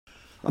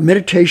A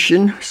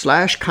meditation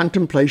 /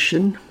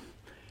 contemplation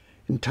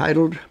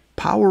entitled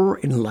Power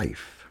in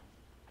Life.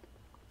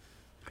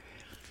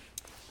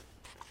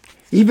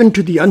 Even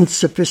to the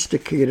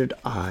unsophisticated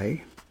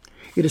eye,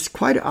 it is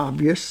quite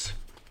obvious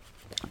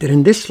that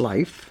in this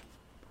life,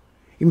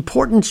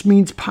 importance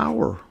means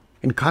power,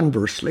 and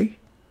conversely,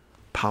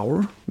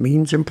 power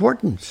means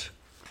importance.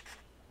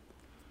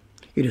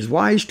 It is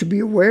wise to be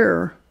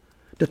aware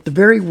that the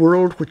very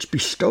world which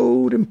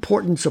bestowed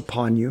importance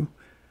upon you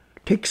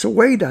takes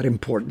away that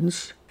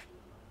importance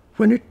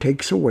when it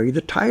takes away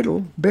the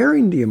title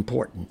bearing the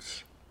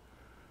importance.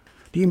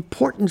 The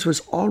importance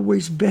was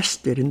always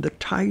vested in the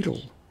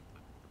title.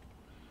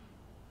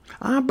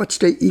 But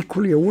stay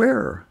equally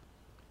aware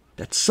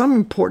that some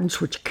importance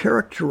which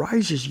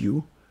characterizes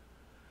you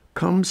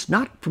comes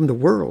not from the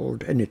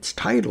world and its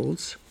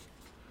titles,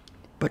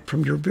 but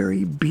from your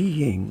very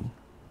being,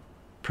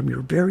 from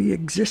your very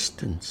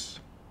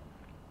existence.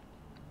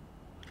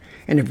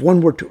 And if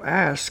one were to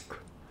ask,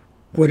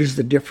 what is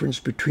the difference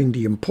between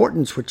the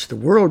importance which the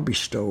world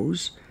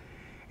bestows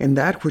and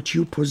that which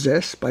you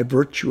possess by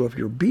virtue of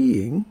your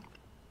being?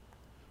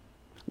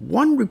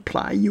 One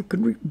reply you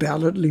can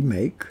validly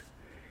make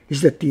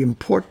is that the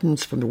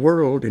importance from the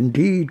world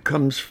indeed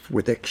comes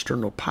with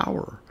external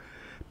power,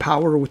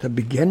 power with a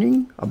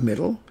beginning, a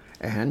middle,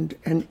 and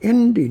an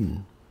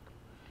ending,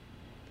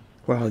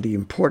 while the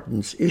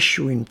importance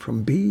issuing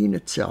from being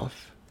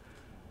itself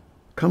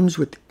comes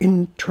with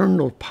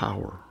internal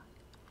power,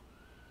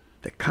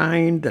 the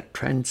kind that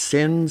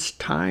transcends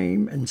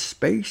time and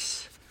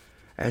space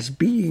as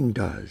being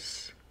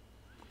does.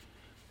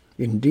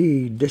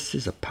 Indeed, this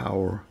is a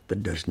power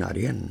that does not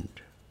end.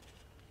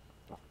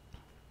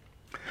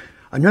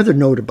 Another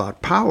note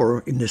about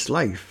power in this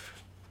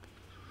life: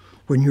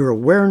 when your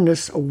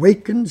awareness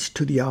awakens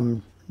to the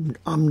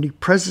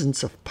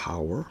omnipresence of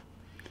power,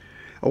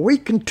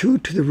 awaken too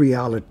to the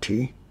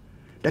reality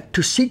that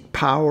to seek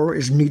power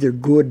is neither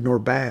good nor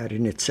bad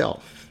in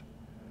itself.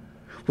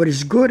 What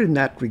is good in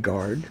that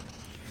regard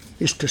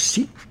is to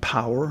seek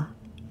power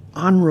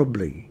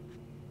honorably,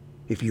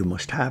 if you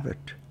must have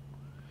it.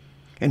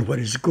 And what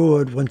is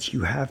good once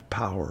you have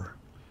power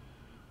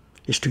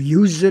is to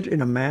use it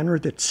in a manner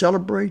that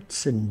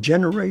celebrates and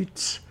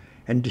generates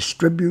and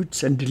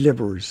distributes and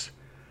delivers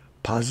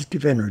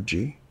positive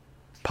energy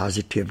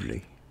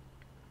positively.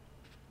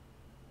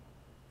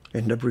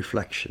 End of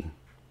reflection.